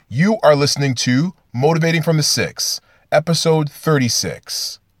You are listening to Motivating from the Six, episode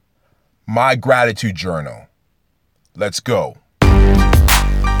 36, My Gratitude Journal. Let's go.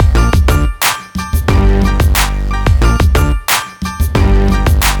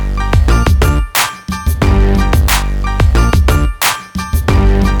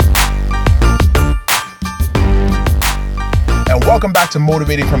 Welcome back to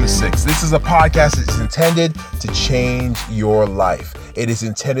Motivating from the Six. This is a podcast that is intended to change your life. It is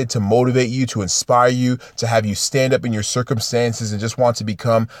intended to motivate you, to inspire you, to have you stand up in your circumstances and just want to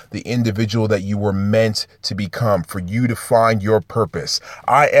become the individual that you were meant to become, for you to find your purpose.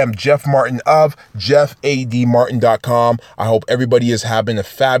 I am Jeff Martin of JeffADMartin.com. I hope everybody is having a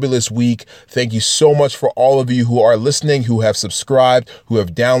fabulous week. Thank you so much for all of you who are listening, who have subscribed, who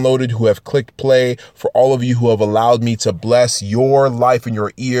have downloaded, who have clicked play, for all of you who have allowed me to bless your life in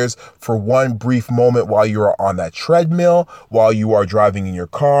your ears for one brief moment while you are on that treadmill, while you are driving in your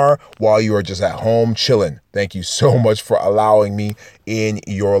car, while you are just at home chilling. Thank you so much for allowing me in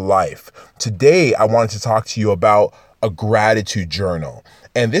your life. Today, I wanted to talk to you about a gratitude journal.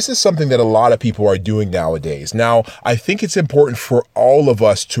 And this is something that a lot of people are doing nowadays. Now, I think it's important for all of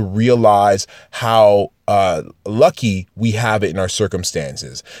us to realize how lucky we have it in our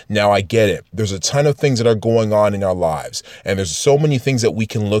circumstances. Now, I get it. There's a ton of things that are going on in our lives, and there's so many things that we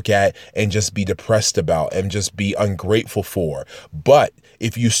can look at and just be depressed about and just be ungrateful for. But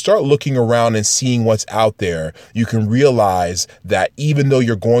if you start looking around and seeing what's out there, you can realize that even though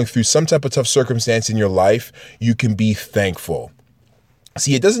you're going through some type of tough circumstance in your life, you can be thankful.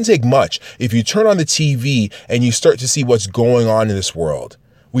 See, it doesn't take much. If you turn on the TV and you start to see what's going on in this world.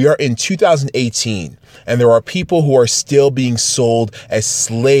 We are in 2018, and there are people who are still being sold as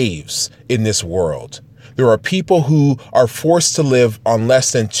slaves in this world. There are people who are forced to live on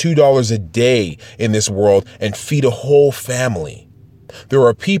less than $2 a day in this world and feed a whole family. There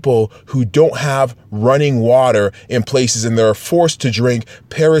are people who don't have running water in places, and they're forced to drink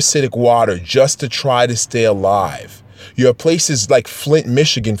parasitic water just to try to stay alive. You have places like Flint,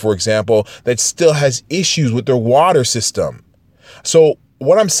 Michigan, for example, that still has issues with their water system. So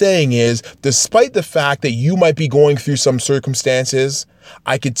what I'm saying is, despite the fact that you might be going through some circumstances,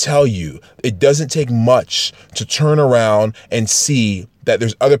 I could tell you it doesn't take much to turn around and see that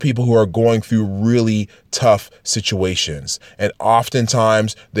there's other people who are going through really tough situations. And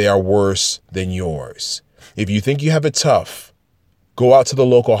oftentimes they are worse than yours. If you think you have it tough, go out to the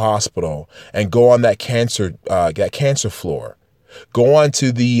local hospital and go on that cancer floor. Go on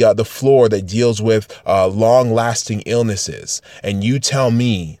to the floor that deals with long-lasting illnesses, and you tell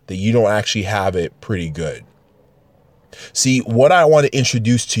me that you don't actually have it pretty good. See, what I want to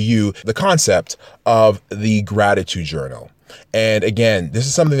introduce to you, the concept of the gratitude journal. And again, this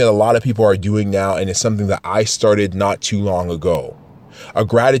is something that a lot of people are doing now, and it's something that I started not too long ago. A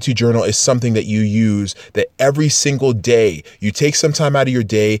gratitude journal is something that you use that every single day you take some time out of your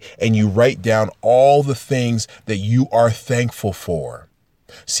day and you write down all the things that you are thankful for.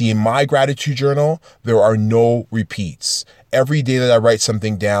 See, in my gratitude journal, there are no repeats. Every day that I write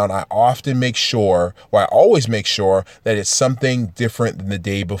something down, I always make sure that it's something different than the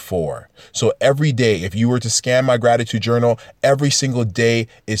day before. So every day, if you were to scan my gratitude journal, every single day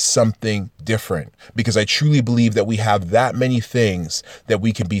is something different, because I truly believe that we have that many things that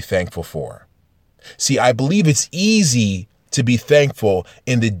we can be thankful for. See, I believe it's easy to be thankful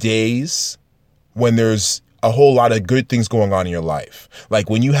in the days when there's a whole lot of good things going on in your life. Like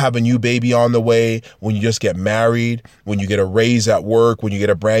when you have a new baby on the way, when you just get married, when you get a raise at work, when you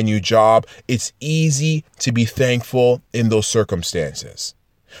get a brand new job, it's easy to be thankful in those circumstances.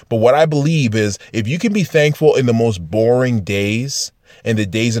 But what I believe is, if you can be thankful in the most boring days and the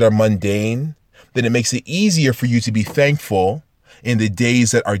days that are mundane, then it makes it easier for you to be thankful in the days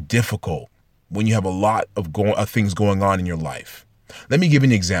that are difficult, when you have a lot of things going on in your life. Let me give you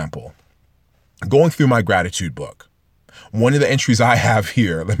an example. Going through my gratitude book, one of the entries I have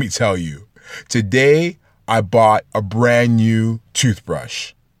here, let me tell you, today I bought a brand new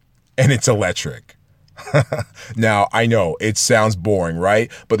toothbrush, and it's electric. Now, I know it sounds boring,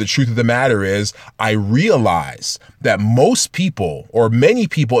 right? But the truth of the matter is, I realize that most people, or many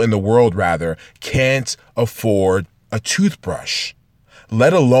people in the world rather, can't afford a toothbrush,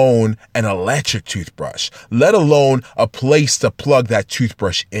 let alone an electric toothbrush, let alone a place to plug that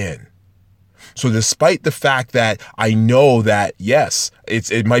toothbrush in. So despite the fact that I know that, yes,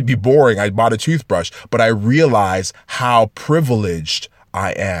 it might be boring, I bought a toothbrush, but I realize how privileged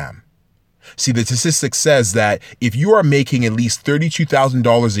I am. See, the statistic says that if you are making at least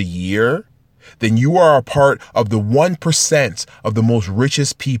 $32,000 a year, then you are a part of the 1% of the most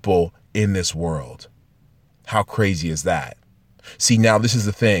richest people in this world. How crazy is that? See, now this is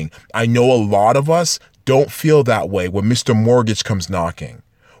the thing. I know a lot of us don't feel that way when Mr. Mortgage comes knocking,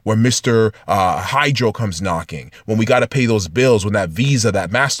 when Mr. Hydro comes knocking, when we got to pay those bills, when that Visa,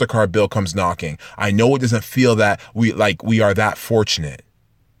 that MasterCard bill comes knocking. I know it doesn't feel that we are that fortunate.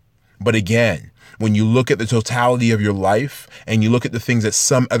 But again, when you look at the totality of your life and you look at the things that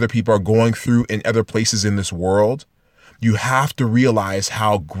some other people are going through in other places in this world, you have to realize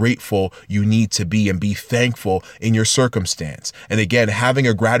how grateful you need to be and be thankful in your circumstance. And again, having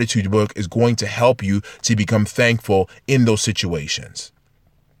a gratitude book is going to help you to become thankful in those situations.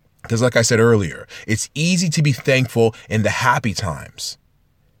 Because like I said earlier, it's easy to be thankful in the happy times.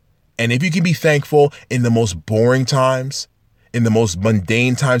 And if you can be thankful in the most boring times, in the most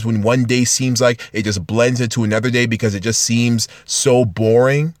mundane times, when one day seems like it just blends into another day because it just seems so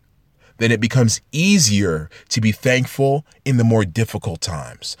boring, then it becomes easier to be thankful in the more difficult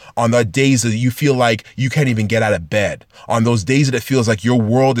times. On the days that you feel like you can't even get out of bed. On those days that it feels like your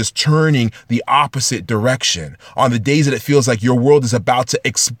world is turning the opposite direction. On the days that it feels like your world is about to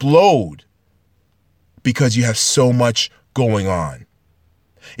explode because you have so much going on.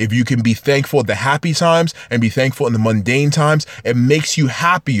 If you can be thankful at the happy times and be thankful in the mundane times, it makes you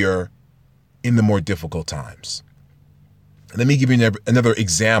happier in the more difficult times. Let me give you another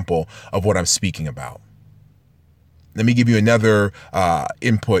example of what I'm speaking about. Let me give you another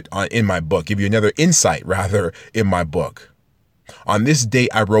input in my book, give you another insight, rather, in my book. On this date,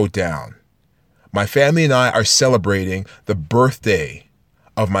 I wrote down, my family and I are celebrating the birthday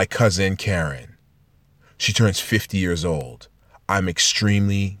of my cousin, Karen. She turns 50 years old. I'm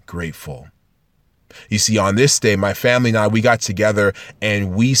extremely grateful. You see, on this day, my family and I, we got together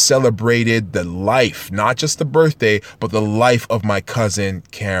and we celebrated the life, not just the birthday, but the life of my cousin,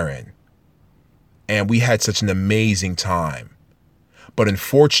 Karen. And we had such an amazing time. But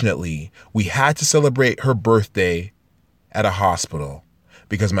unfortunately, we had to celebrate her birthday at a hospital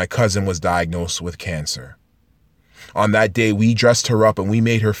because my cousin was diagnosed with cancer. On that day, we dressed her up and we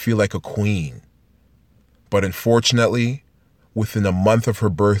made her feel like a queen. But unfortunately, within a month of her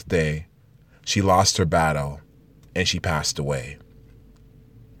birthday, she lost her battle and she passed away.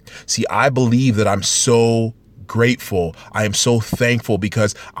 See, I believe that I'm so grateful. I am so thankful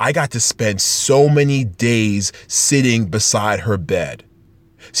because I got to spend so many days sitting beside her bed.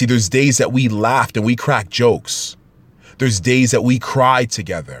 See, there's days that we laughed and we cracked jokes. There's days that we cried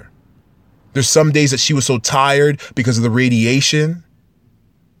together. There's some days that she was so tired because of the radiation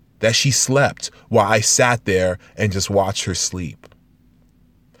that she slept while I sat there and just watched her sleep.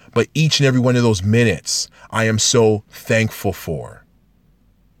 But each and every one of those minutes, I am so thankful for.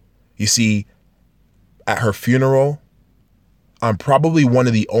 You see, at her funeral, I'm probably one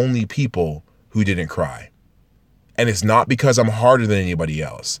of the only people who didn't cry. And it's not because I'm harder than anybody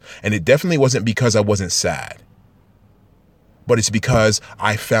else. And it definitely wasn't because I wasn't sad. But it's because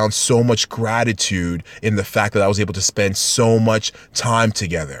I found so much gratitude in the fact that I was able to spend so much time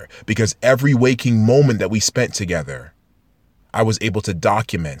together. Because every waking moment that we spent together, I was able to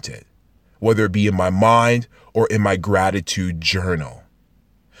document it, whether it be in my mind or in my gratitude journal.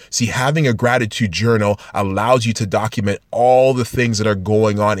 See, having a gratitude journal allows you to document all the things that are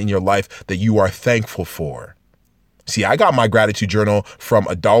going on in your life that you are thankful for. See, I got my gratitude journal from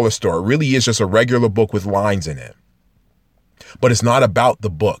a dollar store. It really is just a regular book with lines in it. But it's not about the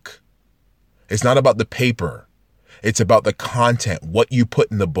book. It's not about the paper. It's about the content, what you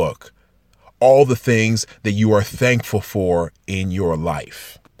put in the book. All the things that you are thankful for in your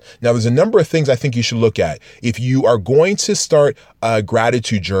life. Now, there's a number of things I think you should look at. If you are going to start a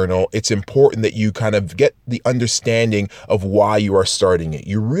gratitude journal, it's important that you kind of get the understanding of why you are starting it.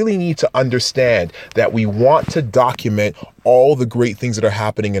 You really need to understand that we want to document all the great things that are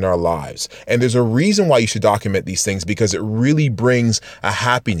happening in our lives. And there's a reason why you should document these things, because it really brings a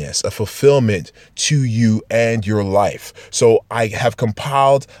happiness, a fulfillment to you and your life. So I have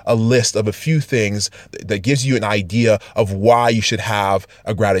compiled a list of a few things that gives you an idea of why you should have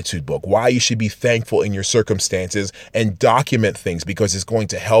a gratitude book, why you should be thankful in your circumstances and document things, because it's going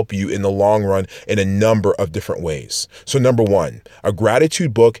to help you in the long run in a number of different ways. So number one, a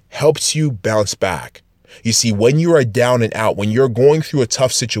gratitude book helps you bounce back. You see, when you are down and out, when you're going through a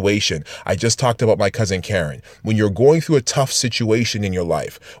tough situation, I just talked about my cousin Karen, when you're going through a tough situation in your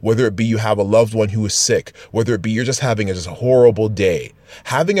life, whether it be you have a loved one who is sick, whether it be you're just having a horrible day,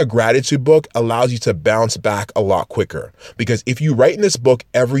 having a gratitude book allows you to bounce back a lot quicker. Because if you write in this book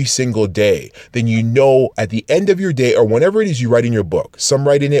every single day, then you know at the end of your day, or whenever it is you write in your book, some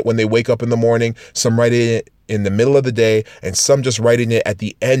write in it when they wake up in the morning, some write in it in the middle of the day, and some just writing it at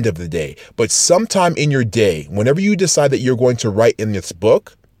the end of the day. But sometime in your day, whenever you decide that you're going to write in this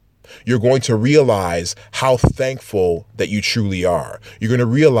book, you're going to realize how thankful that you truly are. You're going to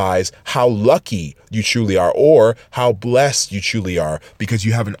realize how lucky you truly are, or how blessed you truly are, because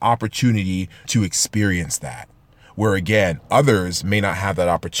you have an opportunity to experience that, where again, others may not have that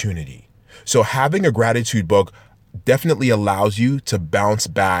opportunity. So having a gratitude book definitely allows you to bounce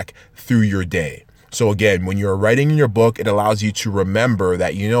back through your day. So again, when you're writing in your book, it allows you to remember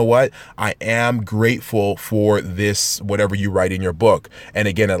that, you know what, I am grateful for this, whatever you write in your book. And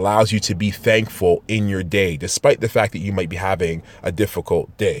again, it allows you to be thankful in your day, despite the fact that you might be having a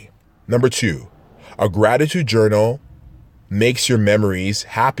difficult day. Number 2, a gratitude journal makes your memories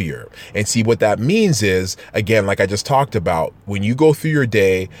happier. And see, what that means is, again, like I just talked about, when you go through your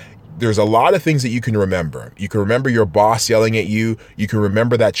day, there's a lot of things that you can remember. You can remember your boss yelling at you. You can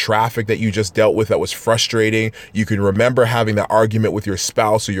remember that traffic that you just dealt with that was frustrating. You can remember having that argument with your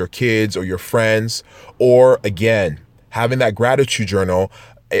spouse or your kids or your friends. Or again, having that gratitude journal,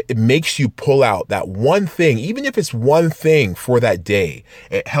 it makes you pull out that one thing, even if it's one thing for that day.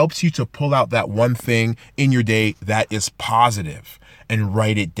 It helps you to pull out that one thing in your day that is positive and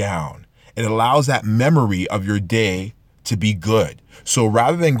write it down. It allows that memory of your day to be good. So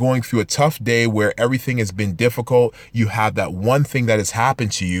rather than going through a tough day where everything has been difficult, you have that one thing that has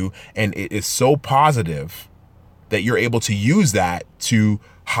happened to you, and it is so positive that you're able to use that to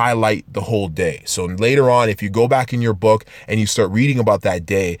highlight the whole day. So later on, if you go back in your book and you start reading about that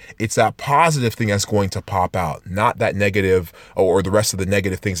day, it's that positive thing that's going to pop out, not that negative or the rest of the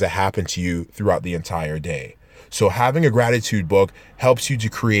negative things that happen to you throughout the entire day. So having a gratitude book helps you to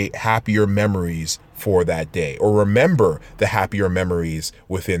create happier memories for that day, or remember the happier memories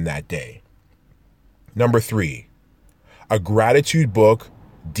within that day. Number 3, a gratitude book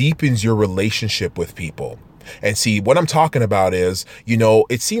deepens your relationship with people. And see, what I'm talking about is,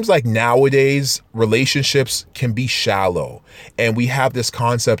 it seems like nowadays relationships can be shallow, and we have this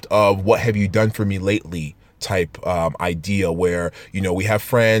concept of what have you done for me lately type idea where, we have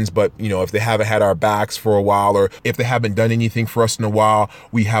friends, but, if they haven't had our backs for a while, or if they haven't done anything for us in a while,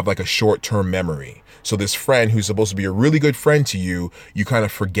 we have like a short-term memory. So this friend who's supposed to be a really good friend to you, you kind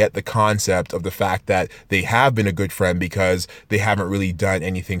of forget the concept of the fact that they have been a good friend because they haven't really done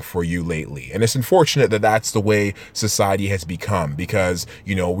anything for you lately. And it's unfortunate that that's the way society has become, because,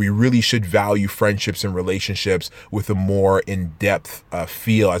 we really should value friendships and relationships with a more in-depth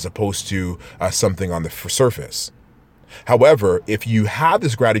feel, as opposed to something on the surface. However, if you have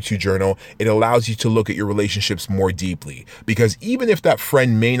this gratitude journal, it allows you to look at your relationships more deeply, because even if that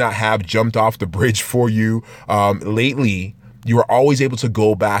friend may not have jumped off the bridge for you lately, you are always able to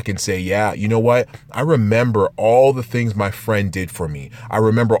go back and say, yeah, you know what? I remember all the things my friend did for me. I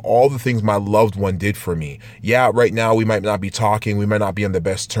remember all the things my loved one did for me. Yeah, right now we might not be talking. We might not be on the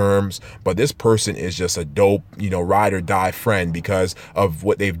best terms, but this person is just a dope, ride or die friend because of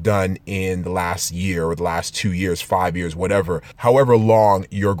what they've done in the last year or the last 2 years, 5 years, whatever, however long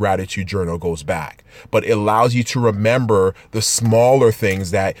your gratitude journal goes back. But it allows you to remember the smaller things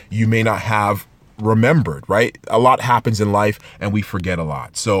that you may not have remembered, right? A lot happens in life and we forget a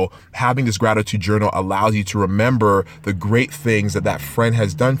lot. So having this gratitude journal allows you to remember the great things that that friend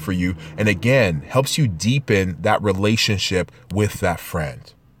has done for you. And again, helps you deepen that relationship with that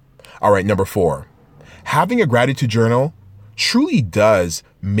friend. All right, number 4, having a gratitude journal truly does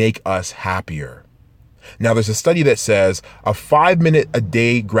make us happier. Now, there's a study that says a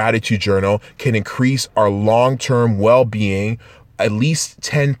 5-minute-a-day gratitude journal can increase our long-term well-being at least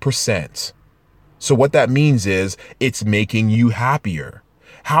 10%. So what that means is it's making you happier.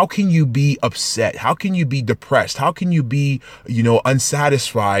 How can you be upset? How can you be depressed? How can you be,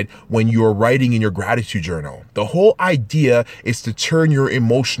 unsatisfied when you're writing in your gratitude journal? The whole idea is to turn your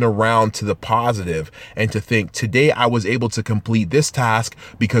emotion around to the positive and to think, today I was able to complete this task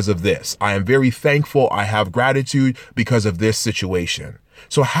because of this. I am very thankful. I have gratitude because of this situation.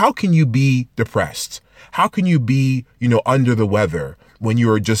 So how can you be depressed? How can you be, under the weather when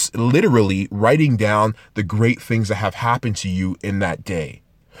you're just literally writing down the great things that have happened to you in that day?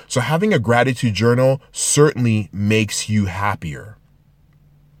 So having a gratitude journal certainly makes you happier.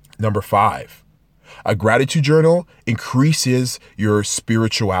 Number 5, a gratitude journal increases your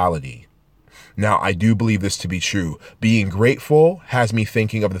spirituality. Now, I do believe this to be true. Being grateful has me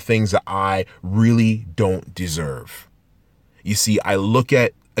thinking of the things that I really don't deserve. You see, I look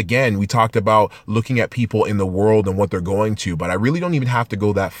at, again, we talked about looking at people in the world and what they're going to, but I really don't even have to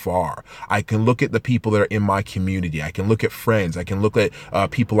go that far. I can look at the people that are in my community. I can look at friends. I can look at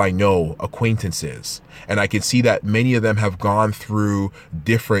people I know, acquaintances, and I can see that many of them have gone through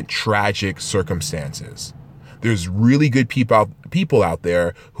different tragic circumstances. There's really good people out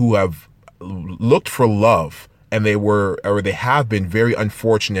there who have looked for love and they have been very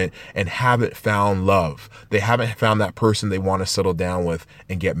unfortunate and haven't found love. They haven't found that person they want to settle down with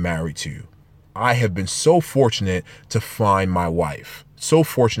and get married to. I have been so fortunate to find my wife, so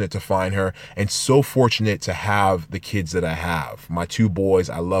fortunate to find her, and so fortunate to have the kids that I have. My 2 boys,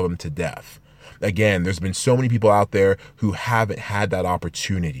 I love them to death. Again, there's been so many people out there who haven't had that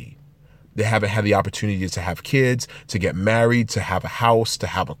opportunity. They haven't had the opportunity to have kids, to get married, to have a house, to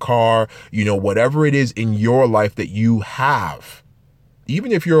have a car, whatever it is in your life that you have.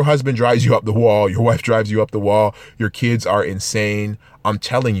 Even if your husband drives you up the wall, your wife drives you up the wall, your kids are insane, I'm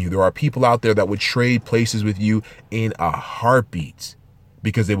telling you, there are people out there that would trade places with you in a heartbeat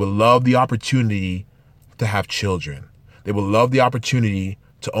because they would love the opportunity to have children. They would love the opportunity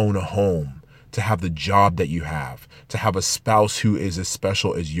to own a home, to have the job that you have, to have a spouse who is as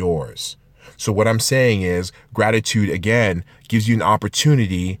special as yours. So what I'm saying is gratitude, again, gives you an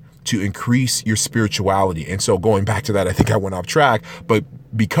opportunity to increase your spirituality. And so going back to that, I think I went off track, but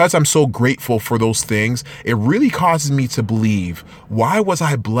because I'm so grateful for those things, it really causes me to believe, why was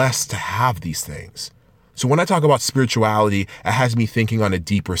I blessed to have these things? So when I talk about spirituality, it has me thinking on a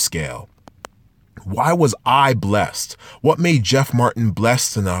deeper scale. Why was I blessed? What made Jeff Martin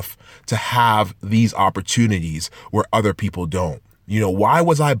blessed enough to have these opportunities where other people don't? Why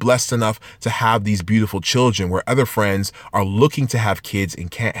was I blessed enough to have these beautiful children where other friends are looking to have kids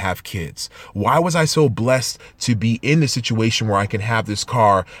and can't have kids? Why was I so blessed to be in the situation where I can have this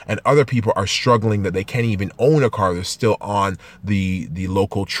car and other people are struggling that they can't even own a car? They're still on the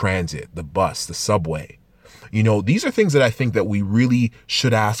local transit, the bus, the subway. These are things that I think that we really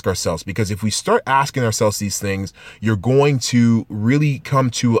should ask ourselves, because if we start asking ourselves these things, you're going to really come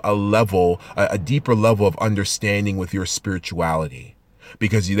to a deeper level of understanding with your spirituality,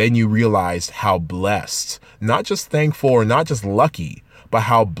 because then you realize how blessed, not just thankful or not just lucky, but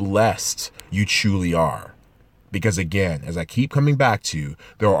how blessed you truly are. Because again, as I keep coming back to,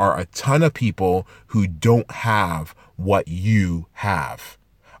 there are a ton of people who don't have what you have.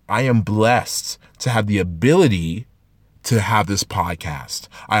 I am blessed to have the ability to have this podcast.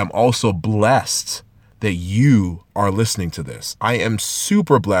 I am also blessed that you are listening to this. I am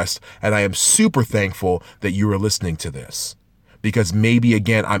super blessed and I am super thankful that you are listening to this, because maybe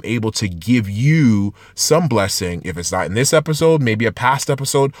again, I'm able to give you some blessing. If it's not in this episode, maybe a past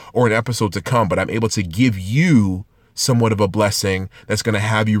episode or an episode to come, but I'm able to give you somewhat of a blessing that's going to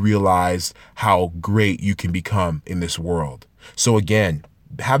have you realize how great you can become in this world. So again,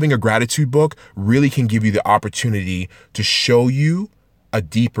 having a gratitude book really can give you the opportunity to show you a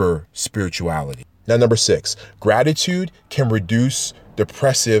deeper spirituality. Now, number 6, gratitude can reduce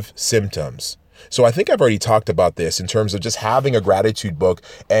depressive symptoms. So I think I've already talked about this in terms of just having a gratitude book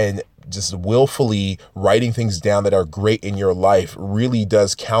and just willfully writing things down that are great in your life really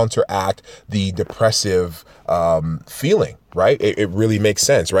does counteract the depressive feeling, right? It really makes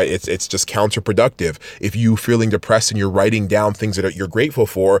sense, right? It's just counterproductive. If you feeling depressed and you're writing down things that you're grateful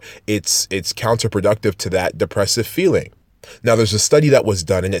for, it's counterproductive to that depressive feeling. Now, there's a study that was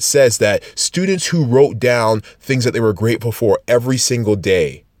done, and it says that students who wrote down things that they were grateful for every single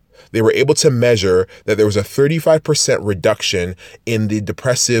day, they were able to measure that there was a 35% reduction in the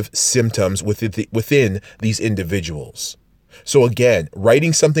depressive symptoms within these individuals. So again,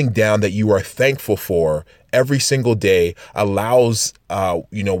 writing something down that you are thankful for every single day allows,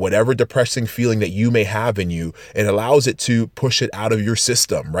 whatever depressing feeling that you may have in you, it allows it to push it out of your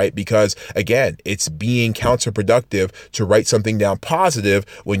system, right? Because again, it's being counterproductive to write something down positive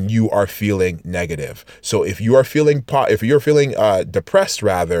when you are feeling negative. So if you're feeling depressed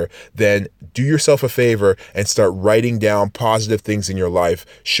rather, then do yourself a favor and start writing down positive things in your life.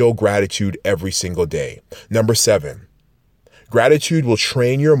 Show gratitude every single day. Number 7. Gratitude will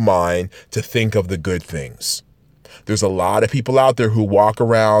train your mind to think of the good things. There's a lot of people out there who walk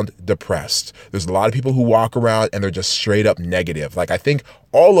around depressed. There's a lot of people who walk around and they're just straight up negative. Like, I think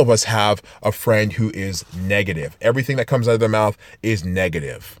all of us have a friend who is negative. Everything that comes out of their mouth is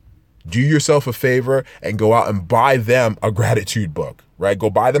negative. Do yourself a favor and go out and buy them a gratitude book, right? Go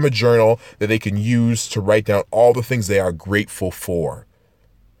buy them a journal that they can use to write down all the things they are grateful for.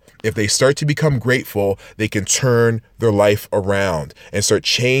 If they start to become grateful, they can turn their life around and start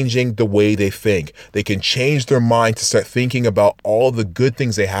changing the way they think. They can change their mind to start thinking about all the good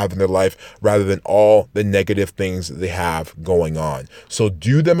things they have in their life rather than all the negative things they have going on. So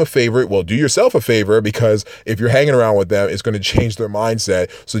do them a favor. Well, do yourself a favor, because if you're hanging around with them, it's going to change their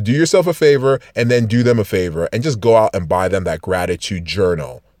mindset. So do yourself a favor and then do them a favor and just go out and buy them that gratitude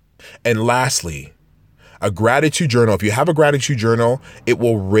journal. And lastly, a gratitude journal. If you have a gratitude journal, it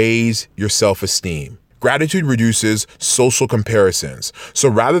will raise your self-esteem. Gratitude reduces social comparisons. So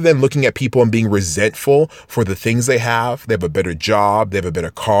rather than looking at people and being resentful for the things they have a better job, they have a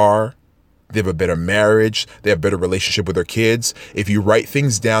better car, they have a better marriage, they have a better relationship with their kids. If you write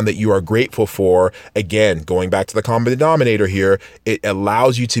things down that you are grateful for, again, going back to the common denominator here, it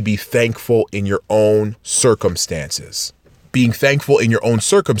allows you to be thankful in your own circumstances. Being thankful in your own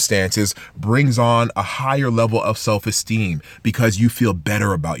circumstances brings on a higher level of self-esteem because you feel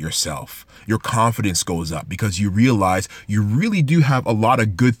better about yourself. Your confidence goes up because you realize you really do have a lot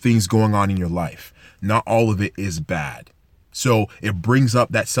of good things going on in your life. Not all of it is bad. So it brings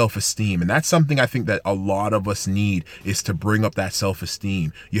up that self-esteem. And that's something I think that a lot of us need, is to bring up that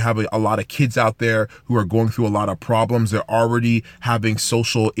self-esteem. You have a lot of kids out there who are going through a lot of problems. They're already having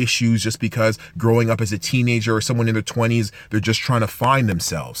social issues just because growing up as a teenager or someone in their 20s, they're just trying to find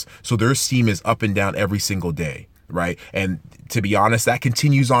themselves. So their esteem is up and down every single day, right? And to be honest, that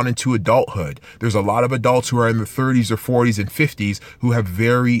continues on into adulthood. There's a lot of adults who are in their 30s or 40s and 50s who have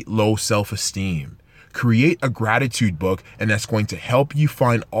very low self-esteem. Create a gratitude book, and that's going to help you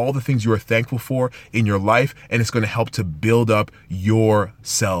find all the things you are thankful for in your life, and it's going to help to build up your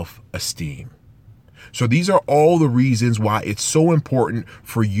self-esteem. So these are all the reasons why it's so important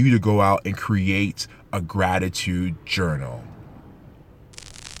for you to go out and create a gratitude journal.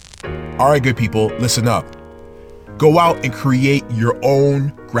 All right, good people, listen up. Go out and create your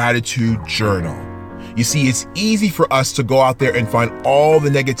own gratitude journal. You see, it's easy for us to go out there and find all the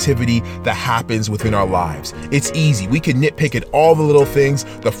negativity that happens within our lives. It's easy. We can nitpick at all the little things,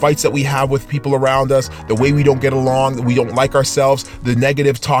 the fights that we have with people around us, the way we don't get along, that we don't like ourselves, the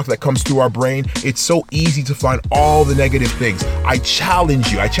negative talk that comes through our brain. It's so easy to find all the negative things. I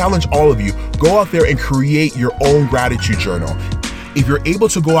challenge all of you, go out there and create your own gratitude journal. If you're able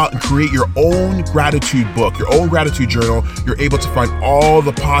to go out and create your own gratitude book, your own gratitude journal, you're able to find all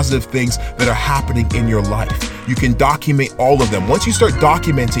the positive things that are happening in your life. You can document all of them. Once you start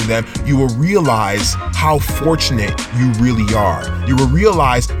documenting them, you will realize how fortunate you really are. You will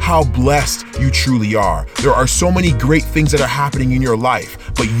realize how blessed you truly are. There are so many great things that are happening in your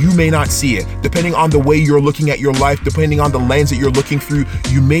life, but you may not see it. Depending on the way you're looking at your life, depending on the lens that you're looking through,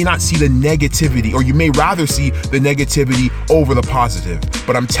 you may not see the negativity, or you may rather see the negativity over the positive.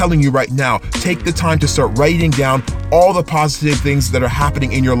 But I'm telling you right now, take the time to start writing down all the positive things that are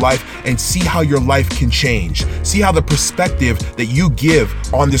happening in your life and see how your life can change. See how the perspective that you give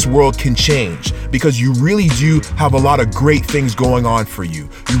on this world can change, because you really do have a lot of great things going on for you.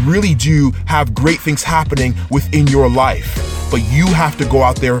 You really do have great things happening within your life, but you have to go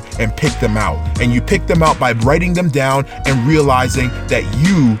out there and pick them out. And you pick them out by writing them down and realizing that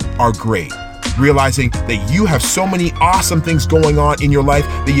you are great. Realizing that you have so many awesome things going on in your life,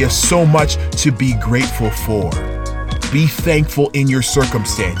 that you have so much to be grateful for. Be thankful in your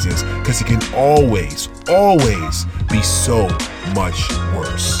circumstances, because it can always be so much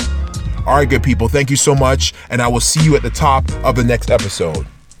worse. All right, good people, thank you so much, and I will see you at the top of the next episode.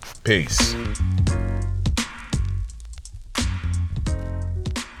 Peace.